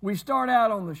 We start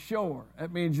out on the shore.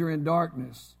 That means you're in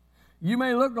darkness. You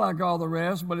may look like all the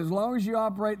rest, but as long as you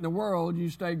operate in the world, you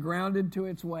stay grounded to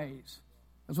its ways.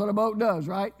 That's what a boat does,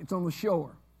 right? It's on the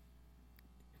shore.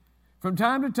 From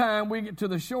time to time, we get to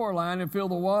the shoreline and feel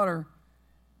the water.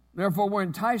 Therefore, we're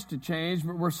enticed to change,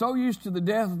 but we're so used to the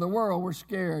death of the world, we're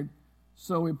scared,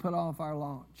 so we put off our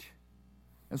launch.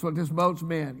 That's what this boat's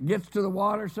been. It gets to the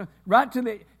water, so right to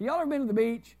the, y'all ever been to the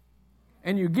beach?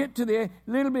 And you get to the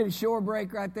little bit of shore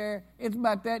break right there. It's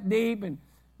about that deep, and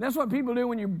that's what people do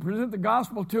when you present the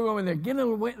gospel to them, and they get a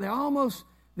little wet. They almost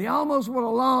want to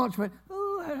launch, but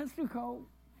ooh, that's too cold.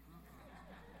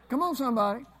 Come on,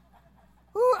 somebody.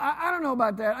 Ooh, I don't know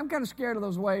about that. I'm kind of scared of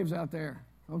those waves out there.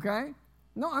 Okay?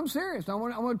 No, I'm serious. I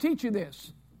want to teach you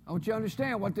this. I want you to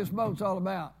understand what this boat's all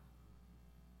about.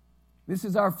 This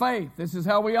is our faith. This is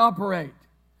how we operate.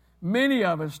 Many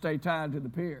of us stay tied to the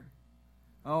pier.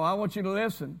 Oh, I want you to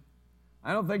listen.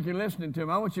 I don't think you're listening to him.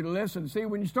 I want you to listen. See,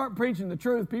 when you start preaching the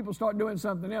truth, people start doing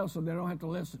something else so they don't have to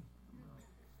listen.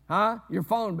 Huh? Your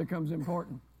phone becomes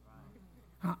important.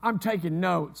 I'm taking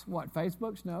notes. What,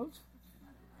 Facebook's notes?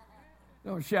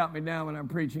 Don't shout me down when I'm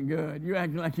preaching good. You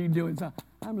acting like you're doing something.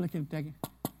 I'm looking at taking.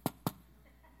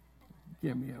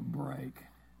 Give me a break.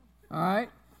 All right?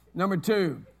 Number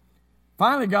 2.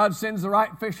 Finally, God sends the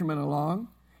right fisherman along.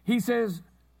 He says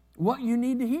what you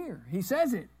need to hear. He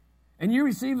says it. And you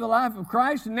receive the life of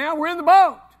Christ, and now we're in the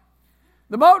boat.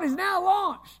 The boat is now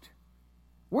launched.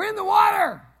 We're in the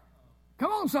water.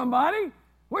 Come on, somebody.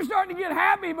 We're starting to get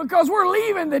happy because we're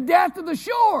leaving the death of the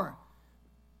shore.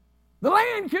 The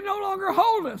land can no longer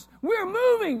hold us. We're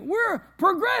moving. We're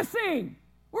progressing.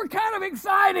 We're kind of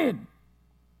excited.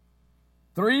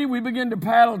 3, we begin to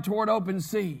paddle toward open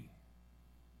sea.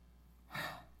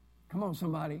 Come on,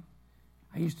 somebody.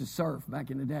 I used to surf back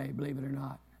in the day, believe it or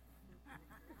not.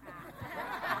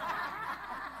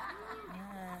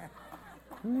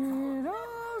 Little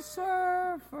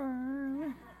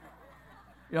surfer.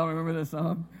 Y'all remember this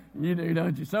song? You do,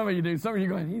 don't you? Some of you do. Some of you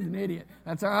going, he's an idiot.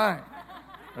 That's all right.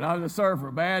 But I was a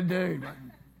surfer, bad dude.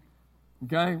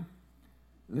 Okay?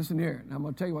 Listen here. And I'm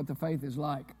going to tell you what the faith is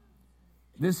like.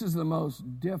 This is the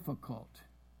most difficult.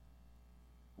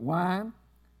 Why?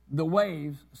 The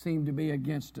waves seem to be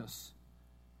against us.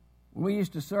 When we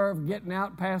used to serve, getting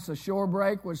out past the shore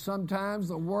break was sometimes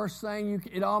the worst thing.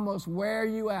 It almost wear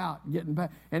you out getting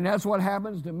past. And that's what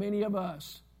happens to many of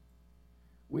us.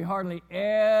 We hardly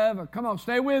ever, come on,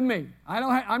 stay with me. I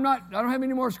don't have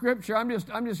any more scripture. I'm just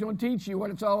going to teach you what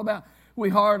it's all about. We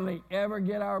hardly ever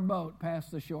get our boat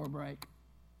past the shore break.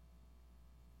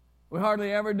 We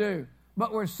hardly ever do.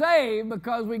 But we're saved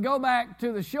because we go back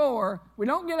to the shore. We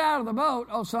don't get out of the boat.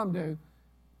 Oh, some do.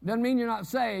 Doesn't mean you're not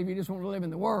saved. You just want to live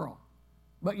in the world.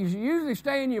 But you usually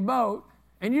stay in your boat,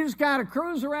 and you just kind of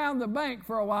cruise around the bank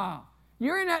for a while.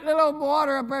 You're in that little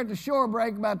water up there at the shore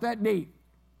break about that deep.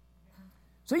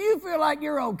 So you feel like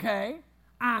you're okay.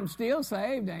 I'm still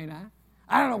saved, ain't I?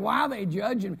 I don't know why they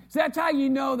judge me. So that's how you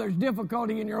know there's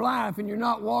difficulty in your life and you're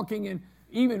not walking in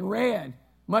even red,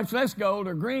 much less gold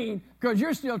or green, because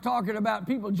you're still talking about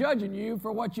people judging you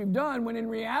for what you've done, when in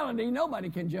reality, nobody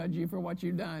can judge you for what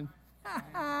you've done.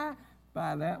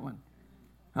 Buy that one.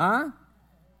 Huh?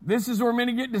 This is where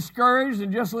many get discouraged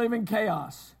and just live in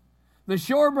chaos. The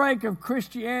shore break of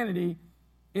Christianity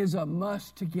is a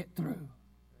must to get through.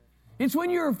 It's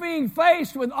when you're being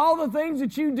faced with all the things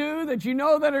that you do that you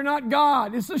know that are not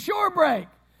God. It's the shore break.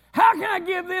 How can I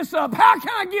give this up? How can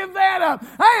I give that up?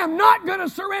 I am not going to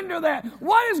surrender that.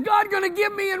 What is God going to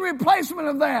give me in replacement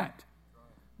of that?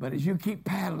 But as you keep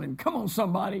paddling, come on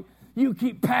somebody, you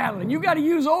keep paddling. You got to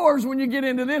use oars when you get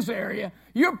into this area.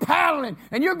 You're paddling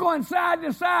and you're going side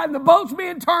to side and the boat's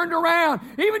being turned around,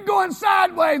 even going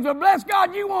sideways. But bless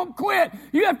God, you won't quit.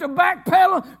 You have to back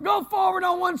pedal, go forward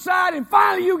on one side, and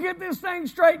finally you get this thing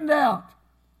straightened out.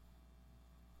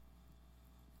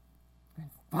 And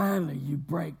finally you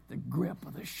break the grip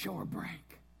of the shore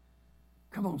break.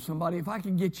 Come on somebody, if I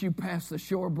can get you past the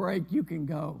shore break, you can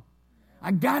go.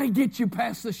 I got to get you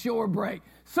past the shore break.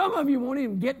 Some of you won't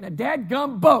even get in a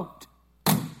dadgum boat.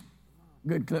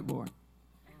 Good clipboard.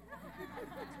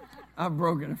 I've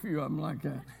broken a few of them like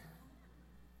that.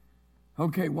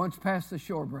 Okay, once past the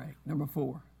shore break, number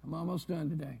 4. I'm almost done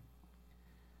today.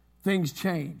 Things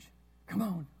change. Come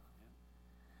on.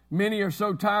 Many are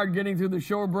so tired getting through the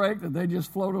shore break that they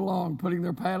just float along, putting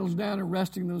their paddles down and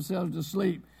resting themselves to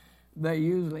sleep. They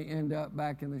usually end up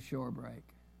back in the shore break.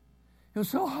 It was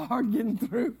so hard getting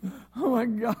through. Oh, my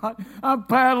God. I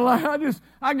paddle.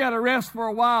 I got to rest for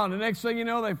a while. And the next thing you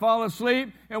know, they fall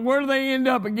asleep. And where do they end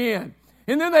up again?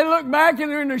 And then they look back and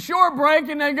they're in the shore break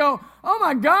and they go, oh,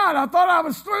 my God, I thought I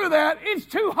was through that. It's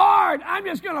too hard. I'm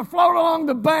just going to float along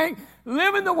the bank,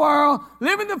 live in the world,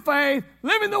 live in the faith,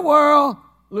 live in the world,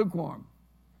 lukewarm.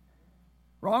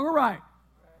 Wrong or right?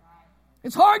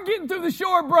 It's hard getting through the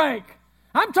shore break.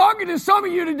 I'm talking to some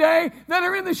of you today that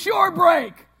are in the shore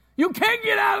break. You can't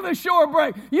get out of the shore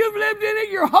break. You've lived in it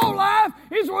your whole life.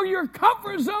 It's where your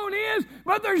comfort zone is,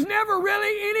 but there's never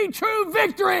really any true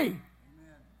victory. Amen.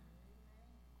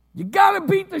 You got to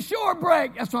beat the shore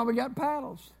break. That's why we got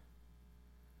paddles.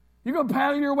 You're going to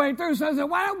paddle your way through. So I said,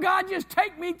 why don't God just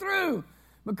take me through?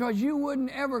 Because you wouldn't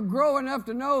ever grow enough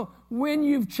to know when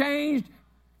you've changed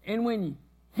and when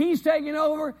He's taking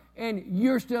over and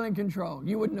you're still in control.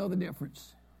 You wouldn't know the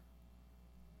difference.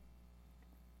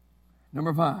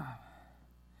 Number 5,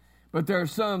 but there are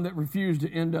some that refuse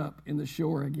to end up in the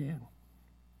shore again.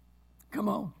 Come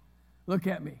on, look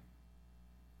at me.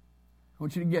 I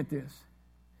want you to get this.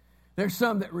 There's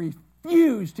some that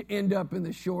refuse to end up in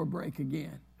the shore break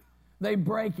again. They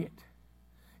break it.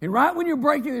 And right when you're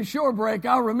breaking the shore break,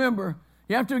 I'll remember,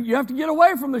 you have to get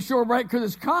away from the shore break because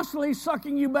it's constantly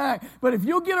sucking you back. But if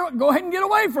you'll go ahead and get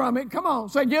away from it, come on,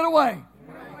 say get away.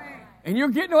 Get away. And you're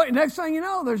getting away. Next thing you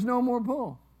know, there's no more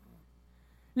pull.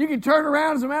 You can turn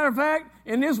around, as a matter of fact,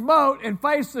 in this boat and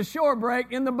face the shore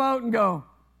break in the boat and go,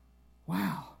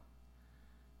 wow,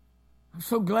 I'm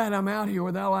so glad I'm out here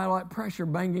without all that pressure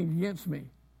banging against me.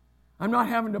 I'm not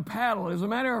having to paddle. As a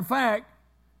matter of fact,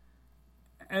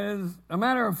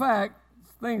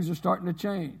 things are starting to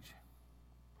change.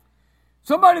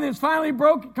 Somebody that's finally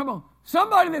broken, come on,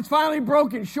 somebody that's finally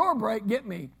broken shore break, get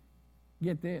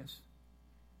this.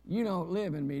 You don't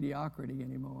live in mediocrity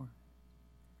anymore.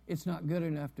 It's not good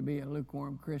enough to be a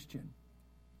lukewarm Christian.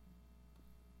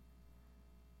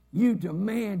 You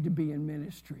demand to be in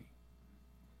ministry.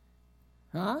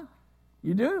 Huh?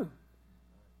 You do.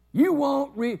 You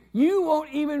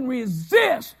won't even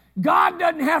resist. God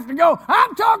doesn't have to go,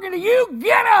 I'm talking to you,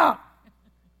 get up.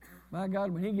 My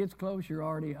God, when He gets close, you're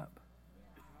already up.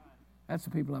 That's the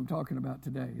people I'm talking about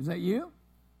today. Is that you?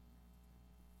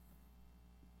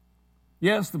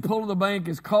 Yes, the pull of the bank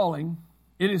is calling.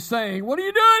 It is saying, what are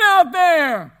you doing out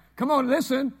there? Come on,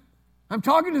 listen. I'm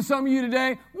talking to some of you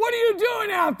today. What are you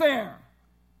doing out there?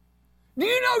 Do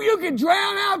you know you can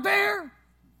drown out there?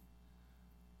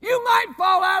 You might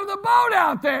fall out of the boat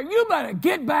out there. You better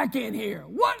get back in here.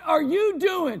 What are you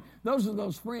doing? Those are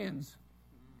those friends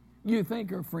you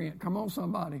think are friends. Come on,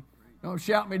 somebody. Don't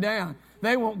shout me down.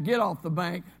 They won't get off the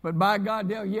bank, but by God,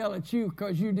 they'll yell at you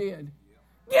because you did.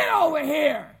 Get over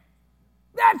here.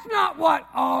 That's not what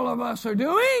all of us are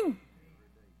doing.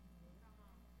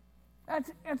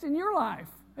 That's in your life.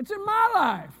 It's in my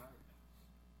life.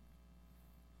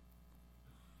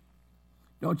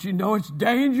 Don't you know it's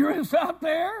dangerous out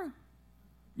there?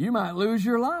 You might lose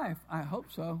your life. I hope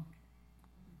so.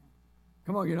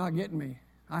 Come on, you're not getting me.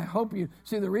 I hope you.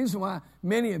 See, the reason why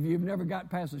many of you have never got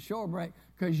past the shore break,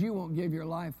 because you won't give your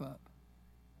life up.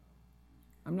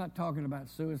 I'm not talking about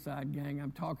suicide, gang.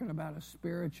 I'm talking about a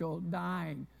spiritual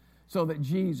dying so that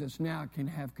Jesus now can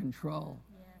have control.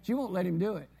 But you won't let him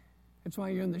do it. That's why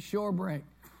you're in the shore break.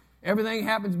 Everything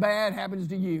happens bad, happens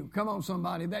to you. Come on,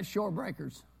 somebody. That's shore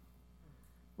breakers.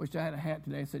 Wish I had a hat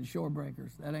today that said shore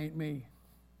breakers. That ain't me.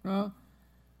 Huh?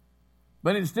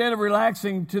 But instead of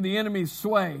relaxing to the enemy's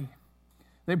sway,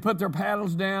 they put their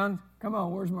paddles down. Come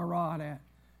on, where's my rod at?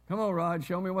 Come on, Rod,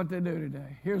 show me what they do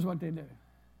today. Here's what they do.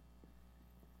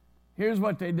 Here's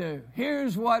what they do.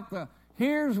 Here's what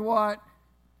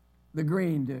the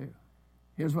green do.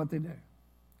 Here's what they do.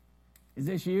 Is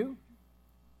this you?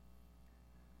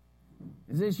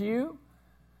 Is this you?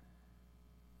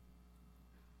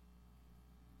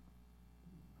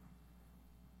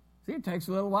 See, it takes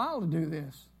a little while to do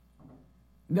this.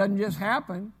 It doesn't just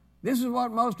happen. This is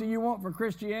what most of you want for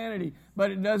Christianity, but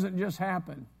it doesn't just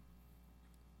happen.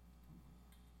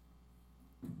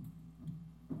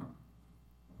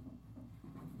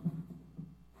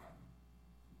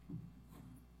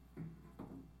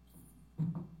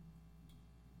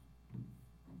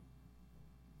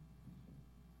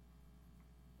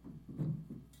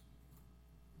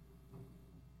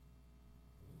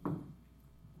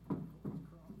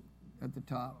 At the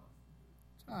top.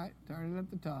 It's all right. Turn it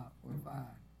at the top. We're fine.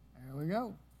 There we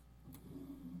go.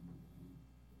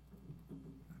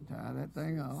 Tie that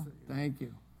thing off. Thank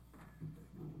you.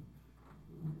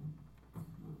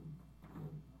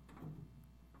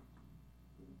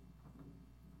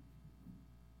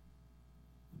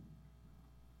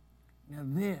 Now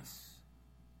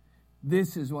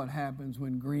this is what happens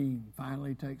when green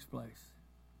finally takes place.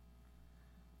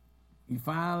 You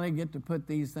finally get to put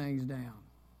these things down.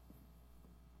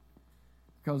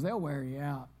 Because they'll wear you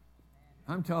out.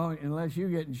 I'm telling you, unless you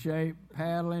get in shape,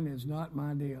 paddling is not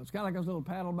my deal. It's kind of like those little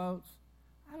paddle boats.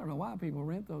 I don't know why people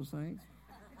rent those things.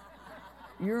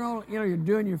 You're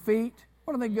doing your feet.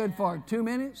 What are they good for? 2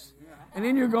 minutes? And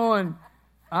then you're going,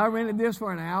 I rented this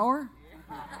for an hour?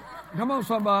 Come on,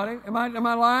 somebody. Am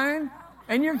I lying?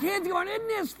 And your kid's going, isn't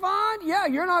this fun? Yeah,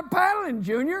 you're not paddling,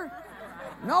 Junior.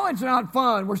 No, it's not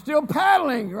fun. We're still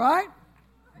paddling, right?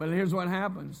 But here's what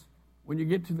happens. When you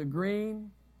get to the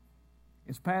green,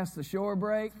 it's past the shore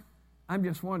break. I'm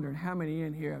just wondering how many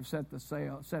in here have set their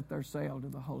sail to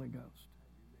the Holy Ghost.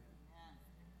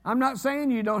 I'm not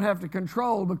saying you don't have to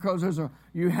control, because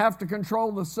you have to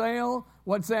control the sail.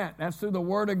 What's that? That's through the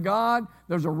Word of God.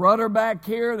 There's a rudder back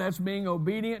here. That's being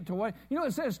obedient to what. You know,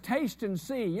 it says taste and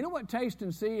see. You know what taste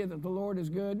and see is? That the Lord is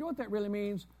good. You know what that really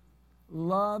means?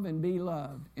 Love and be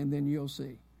loved, and then you'll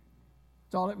see.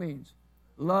 That's all it means.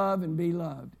 Love and be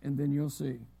loved, and then you'll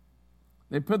see.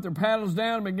 They put their paddles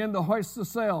down and begin to hoist the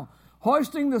sail.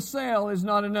 Hoisting the sail is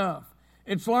not enough.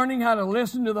 It's learning how to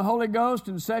listen to the Holy Ghost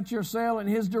and set your sail in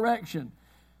His direction.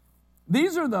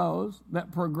 These are those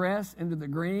that progress into the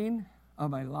green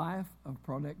of a life of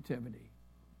productivity.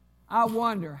 I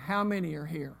wonder how many are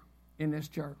here in this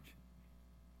church.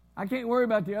 I can't worry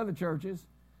about the other churches.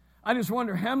 I just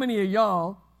wonder how many of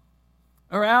y'all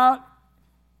are out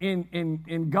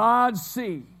in God's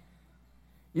sea.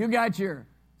 You got your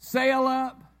sail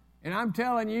up, and I'm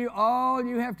telling you, all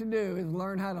you have to do is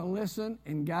learn how to listen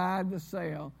and guide the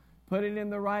sail, put it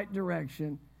in the right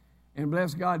direction, and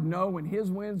bless God, know when His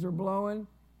winds are blowing,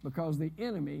 because the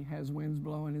enemy has winds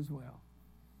blowing as well.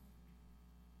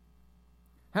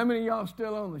 How many of y'all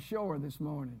still on the shore this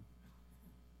morning?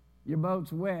 Your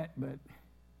boat's wet, but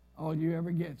all you ever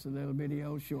get's a little bitty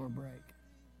old shore break.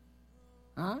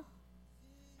 Huh?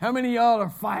 How many of y'all are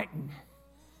fighting?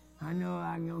 I know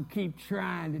I'm going to keep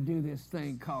trying to do this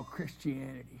thing called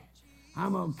Christianity.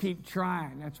 I'm going to keep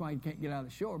trying. That's why you can't get out of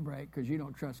the shore break, because you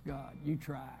don't trust God. You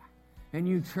try, and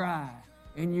you try,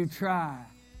 and you try,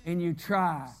 and you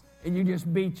try, and you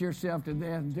just beat yourself to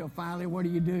death until finally, what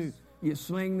do? You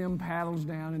sling them paddles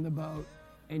down in the boat,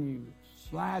 and you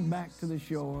slide back to the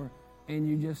shore, and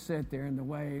you just sit there, and the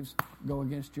waves go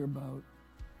against your boat.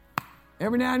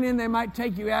 Every now and then they might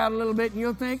take you out a little bit and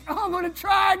you'll think, oh, I'm going to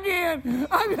try again.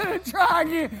 I'm going to try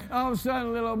again. All of a sudden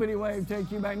a little bitty wave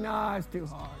takes you back. No, it's too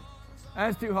hard.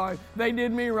 That's too hard. They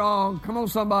did me wrong. Come on,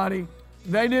 somebody.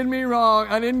 They did me wrong.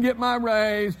 I didn't get my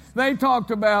raise. They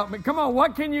talked about me. Come on,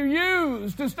 what can you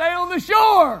use to stay on the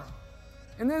shore?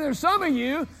 And then there's some of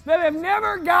you that have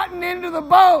never gotten into the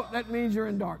boat. That means you're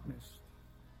in darkness.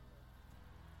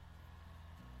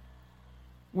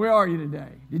 Where are you today?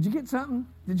 Did you get something?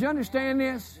 Did you understand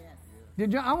this?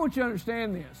 I want you to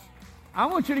understand this. I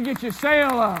want you to get your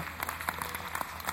sail up.